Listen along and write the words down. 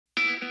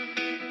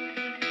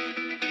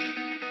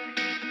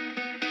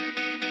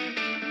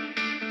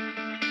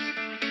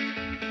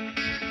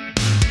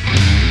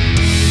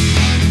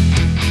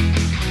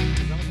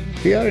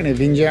We are in a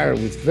vineyard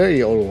with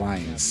very old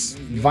wines,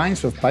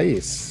 vines of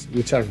Pais,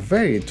 which are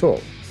very tall.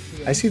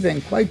 I see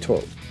them quite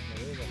tall,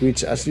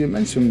 which, as you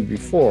mentioned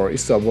before,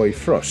 is to avoid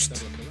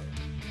frost.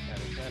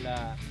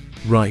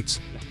 Right,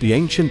 the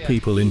ancient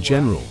people in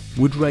general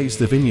would raise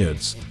the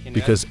vineyards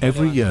because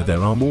every year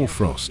there are more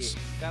frosts.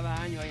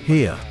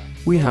 Here,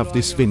 we have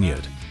this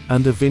vineyard,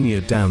 and a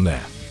vineyard down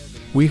there.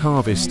 We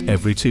harvest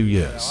every 2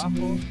 years.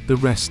 The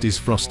rest is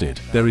frosted.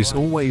 There is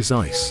always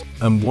ice,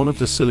 and one of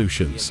the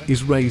solutions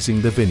is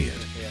raising the vineyard.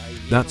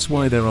 That's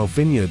why there are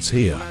vineyards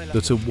here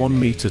that are 1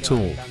 meter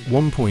tall,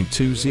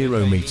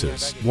 1.20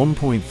 meters,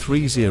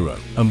 1.30,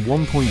 and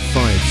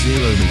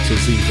 1.50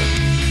 meters even.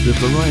 The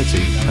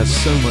variety has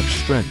so much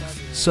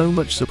strength, so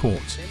much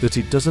support, that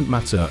it doesn't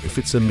matter if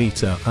it's 1.5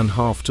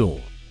 meters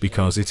tall,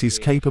 because it is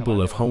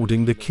capable of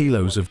holding the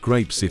kilos of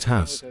grapes it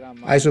has.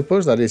 I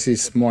suppose that this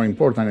is more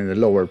important in the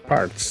lower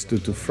parts due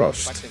to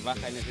frost.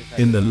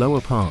 In the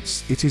lower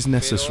parts, it is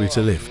necessary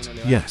to lift,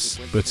 yes,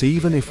 but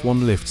even if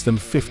one lifts them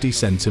 50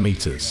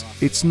 centimeters,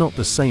 it's not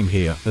the same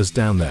here as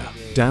down there.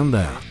 Down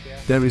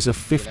there is a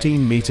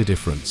 15-meter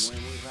difference,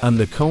 and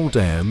the cold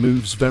air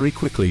moves very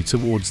quickly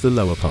towards the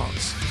lower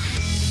parts.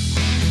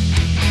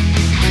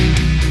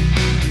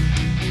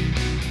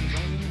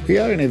 We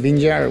are in a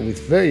vineyard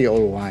with very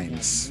old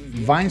wines,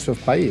 vines of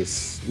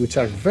Pais, which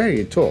are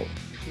very tall.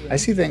 I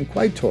see them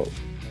quite tall,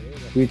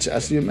 which,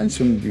 as you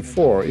mentioned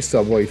before, is to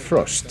avoid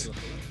frost.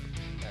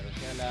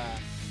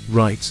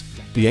 Right,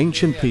 the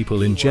ancient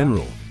people in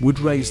general would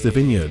raise the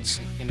vineyards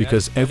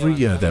because every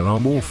year there are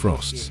more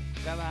frosts.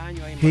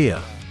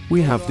 Here,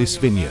 we have this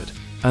vineyard,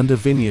 and a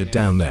vineyard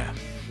down there.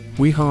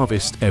 We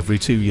harvest every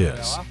 2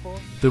 years.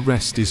 The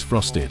rest is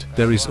frosted.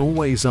 There is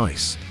always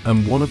ice,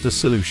 and one of the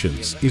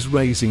solutions is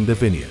raising the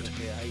vineyard.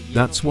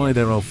 That's why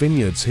there are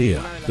vineyards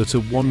here that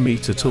are 1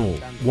 meter tall,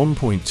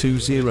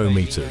 1.20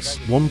 meters,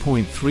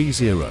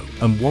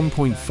 1.30, and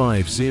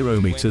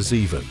 1.50 meters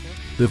even.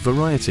 The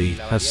variety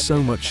has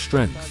so much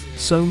strength,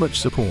 so much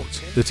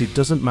support, that it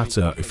doesn't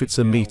matter if it's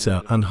 1.5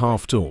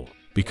 meters tall,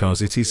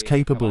 because it is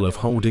capable of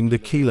holding the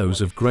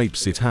kilos of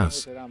grapes it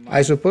has.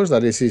 I suppose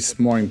that this is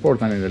more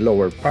important in the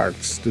lower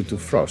parts due to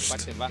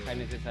frost.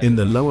 In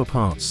the lower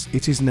parts,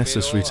 it is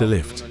necessary to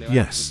lift,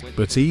 yes,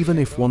 but even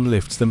if one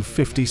lifts them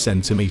 50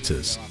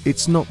 centimeters,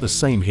 it's not the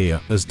same here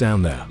as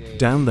down there.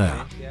 Down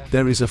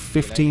there is a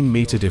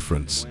 15-meter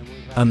difference,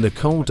 and the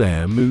cold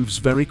air moves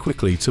very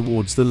quickly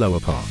towards the lower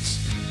parts.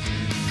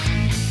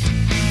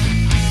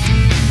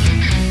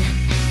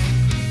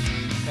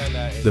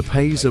 The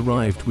Pais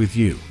arrived with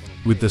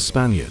the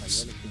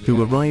Spaniards,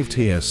 who arrived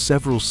here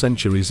several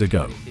centuries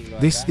ago.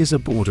 This is a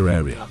border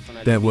area.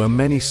 There were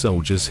many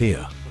soldiers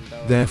here.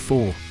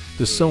 Therefore,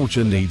 the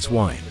soldier needs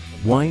wine.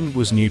 Wine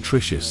was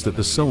nutritious that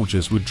the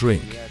soldiers would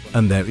drink,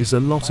 and there is a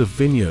lot of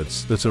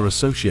vineyards that are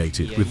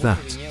associated with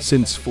that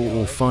since 4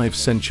 or 5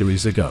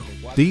 centuries ago.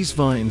 These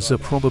vines are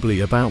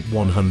probably about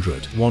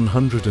 100,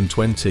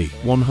 120,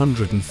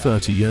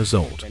 130 years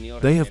old.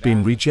 They have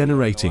been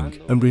regenerating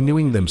and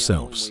renewing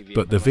themselves,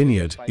 but the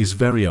vineyard is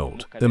very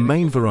old. The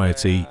main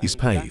variety is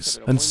Pais,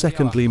 and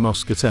secondly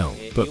Moscatel,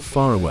 but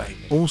far away.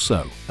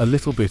 Also, a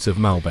little bit of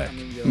Malbec.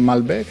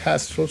 Malbec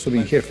has also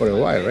been here for a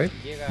while, right?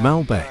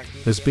 Malbec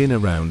has been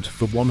around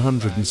for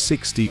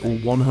 160 or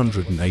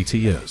 180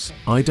 years.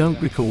 I don't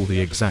recall the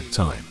exact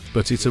time,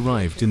 but it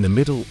arrived in the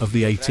middle of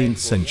the 18th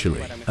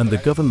century, and the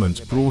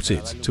government brought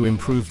it to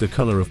improve the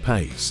color of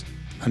Pais.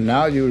 And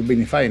now you're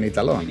vinifying it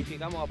alone.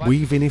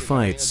 We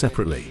vinify it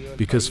separately,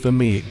 because for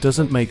me it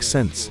doesn't make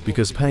sense,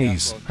 because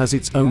Pais has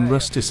its own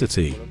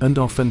rusticity and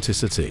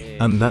authenticity,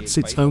 and that's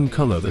its own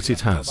color that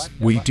it has.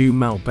 We do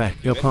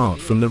Malbec apart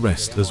from the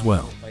rest as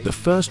well. The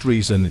first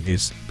reason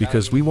is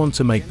because we want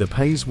to make the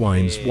Pais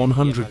wines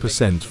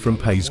 100% from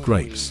Pais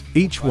grapes.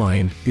 Each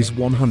wine is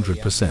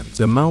 100%.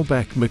 The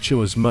Malbec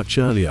matures much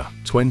earlier,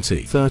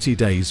 20-30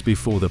 days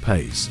before the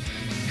Pais.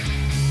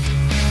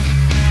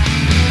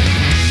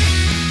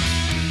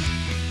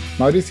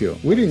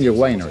 Mauricio, we're in your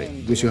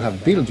winery, which you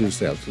have built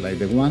yourself, like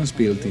the ones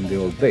built in the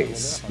old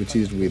days, which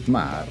is with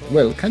mud.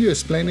 Well, can you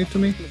explain it to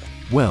me?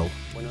 Well,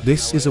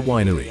 this is a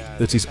winery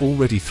that is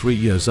already 3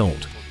 years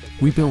old.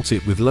 We built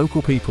it with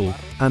local people,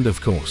 and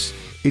of course,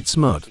 it's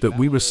mud that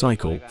we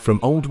recycle from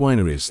old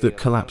wineries that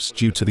collapse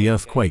due to the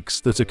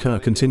earthquakes that occur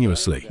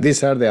continuously.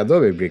 These are the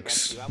adobe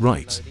bricks.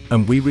 Right,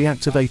 and we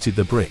reactivated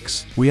the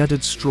bricks. We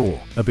added straw,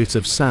 a bit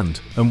of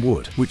sand, and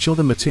wood, which are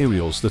the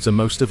materials that are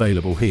most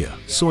available here.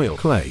 Soil,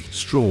 clay,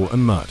 straw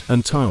and mud,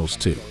 and tiles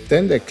too.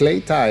 Then the clay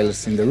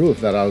tiles in the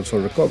roof that are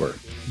also recovered.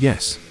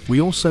 Yes,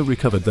 we also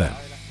recovered them,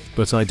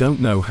 but I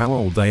don't know how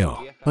old they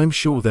are. I'm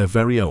sure they're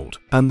very old,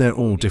 and they're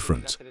all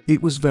different.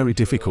 It was very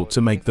difficult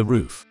to make the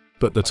roof,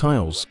 but the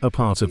tiles are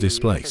part of this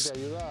place.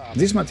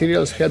 These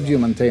materials help you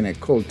maintain a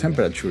cold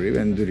temperature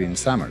even during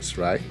summers,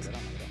 right?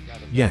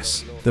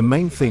 Yes, the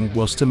main thing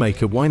was to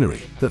make a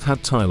winery that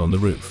had tile on the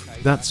roof.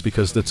 That's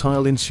because the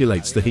tile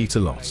insulates the heat a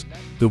lot.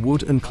 The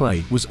wood and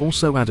clay was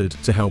also added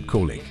to help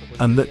cooling,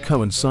 and that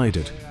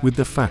coincided with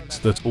the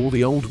fact that all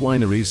the old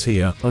wineries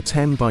here are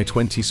 10 by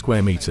 20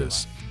 square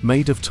meters,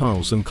 made of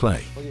tiles and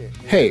clay.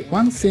 Hey,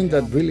 one thing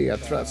that really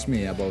attracts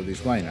me about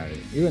this winery,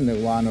 even the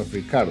one of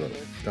Ricardo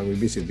that we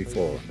visited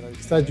before,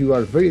 is that you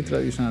are very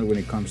traditional when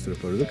it comes to the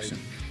production.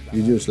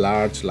 You use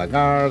large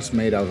lagars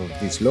made out of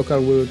this local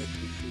wood.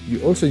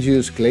 You also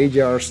use clay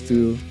jars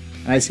too,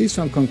 and I see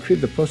some concrete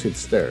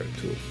deposits there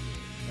too.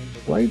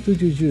 Why do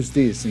you use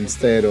this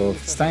instead of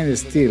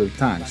stainless steel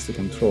tanks to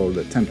control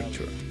the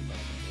temperature?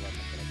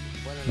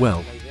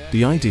 Well,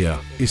 the idea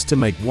is to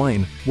make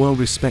wine while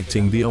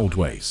respecting the old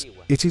ways.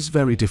 It is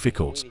very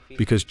difficult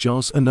because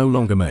jars are no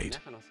longer made.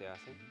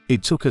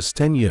 It took us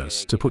 10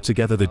 years to put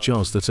together the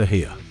jars that are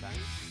here.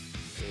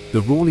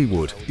 The Raulí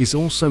wood is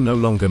also no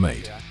longer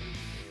made.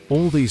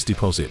 All these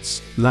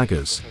deposits,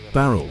 lagers,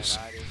 barrels,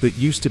 that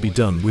used to be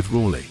done with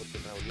Raulí,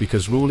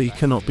 because Raulí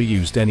cannot be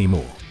used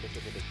anymore.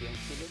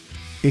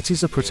 It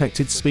is a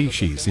protected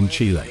species in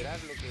Chile.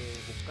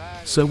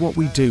 So what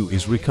we do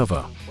is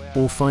recover,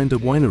 or find a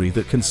winery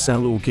that can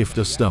sell or gift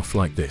us stuff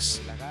like this,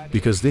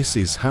 because this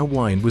is how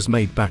wine was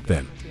made back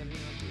then.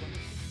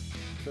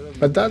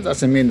 But that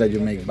doesn't mean that you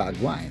make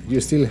bad wine.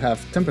 You still have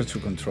temperature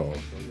control.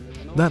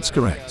 That's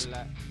correct.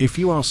 If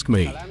you ask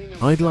me,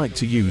 I'd like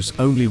to use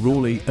only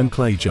Raulí and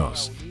clay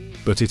jars.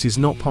 But it is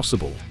not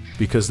possible,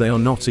 because they are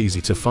not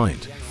easy to find.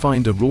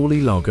 Find a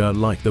Raulí lager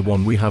like the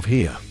one we have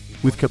here,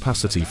 with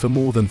capacity for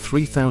more than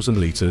 3,000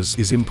 liters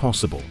is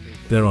impossible.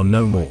 There are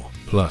no more.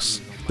 Plus,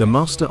 the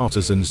master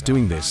artisans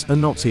doing this are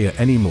not here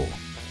anymore.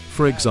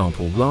 For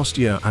example, last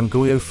year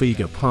Angoyo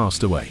Figa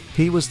passed away.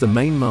 He was the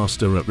main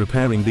master at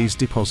repairing these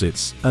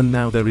deposits, and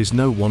now there is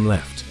no one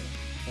left.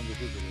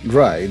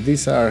 Right,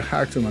 these are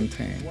hard to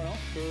maintain.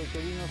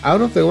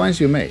 Out of the wines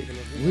you make,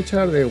 which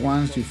are the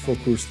ones you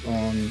focused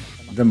on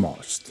the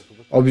most?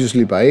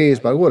 Obviously País,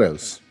 but what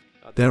else?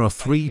 There are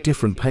 3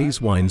 different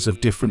País wines of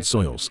different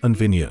soils and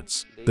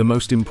vineyards. The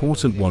most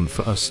important one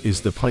for us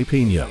is the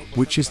Pipino,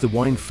 which is the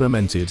wine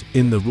fermented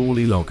in the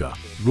Raulí lager.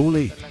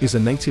 Raulí is a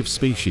native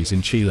species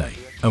in Chile,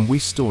 and we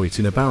store it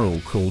in a barrel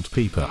called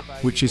pipa,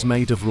 which is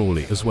made of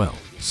Raulí as well.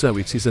 So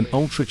it is an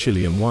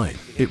ultra-Chilean wine.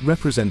 It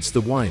represents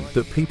the wine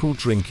that people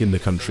drink in the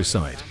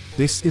countryside.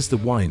 This is the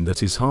wine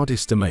that is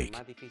hardest to make,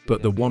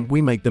 but the one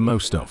we make the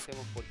most of,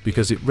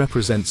 because it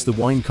represents the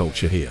wine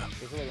culture here.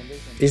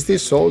 Is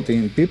this sold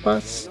in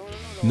pipas?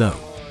 No,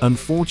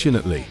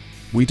 unfortunately,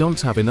 we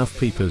don't have enough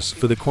pipas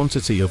for the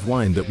quantity of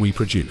wine that we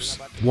produce.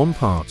 One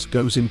part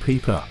goes in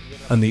pipa,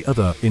 and the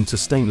other into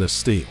stainless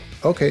steel.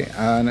 Okay,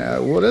 and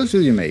what else do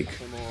you make?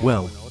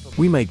 Well,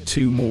 we make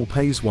 2 more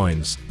País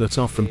wines that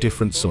are from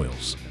different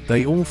soils.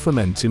 They all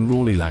ferment in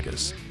Raulí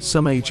lagers.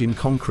 Some age in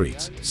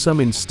concrete, some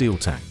in steel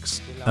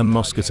tanks, and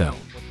Moscatel,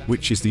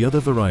 which is the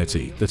other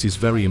variety that is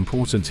very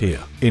important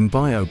here. In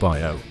Bio,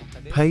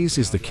 País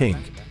is the king,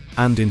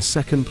 and in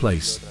second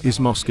place is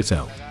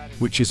Moscatel,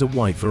 which is a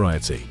white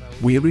variety.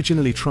 We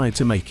originally tried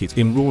to make it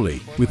in Raulí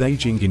with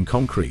aging in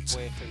concrete,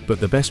 but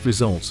the best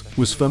result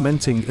was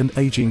fermenting and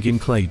aging in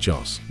clay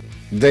jars.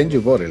 Then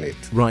you bottle it.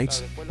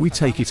 Right, we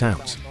take it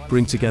out,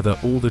 bring together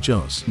all the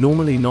jars.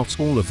 Normally not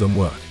all of them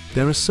work.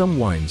 There are some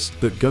wines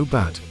that go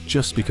bad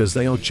just because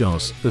they are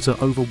jars that are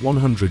over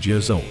 100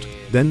 years old.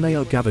 Then they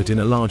are gathered in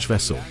a large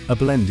vessel, a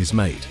blend is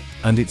made,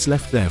 and it's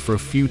left there for a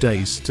few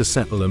days to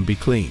settle and be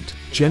cleaned.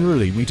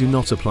 Generally we do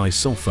not apply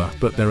sulfur,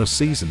 but there are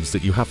seasons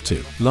that you have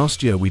to.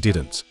 Last year we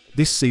didn't.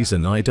 This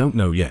season I don't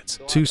know yet.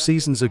 2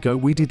 seasons ago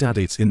we did add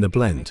it in the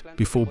blend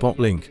before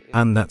bottling,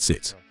 and that's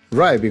it.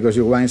 Right, because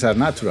your wines are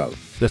natural.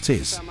 That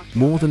is,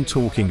 more than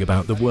talking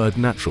about the word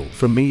natural,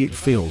 for me it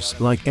feels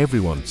like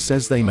everyone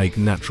says they make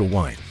natural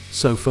wine.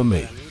 So for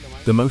me,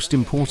 the most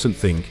important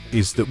thing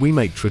is that we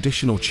make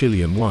traditional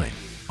Chilean wine,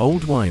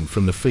 old wine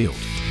from the field.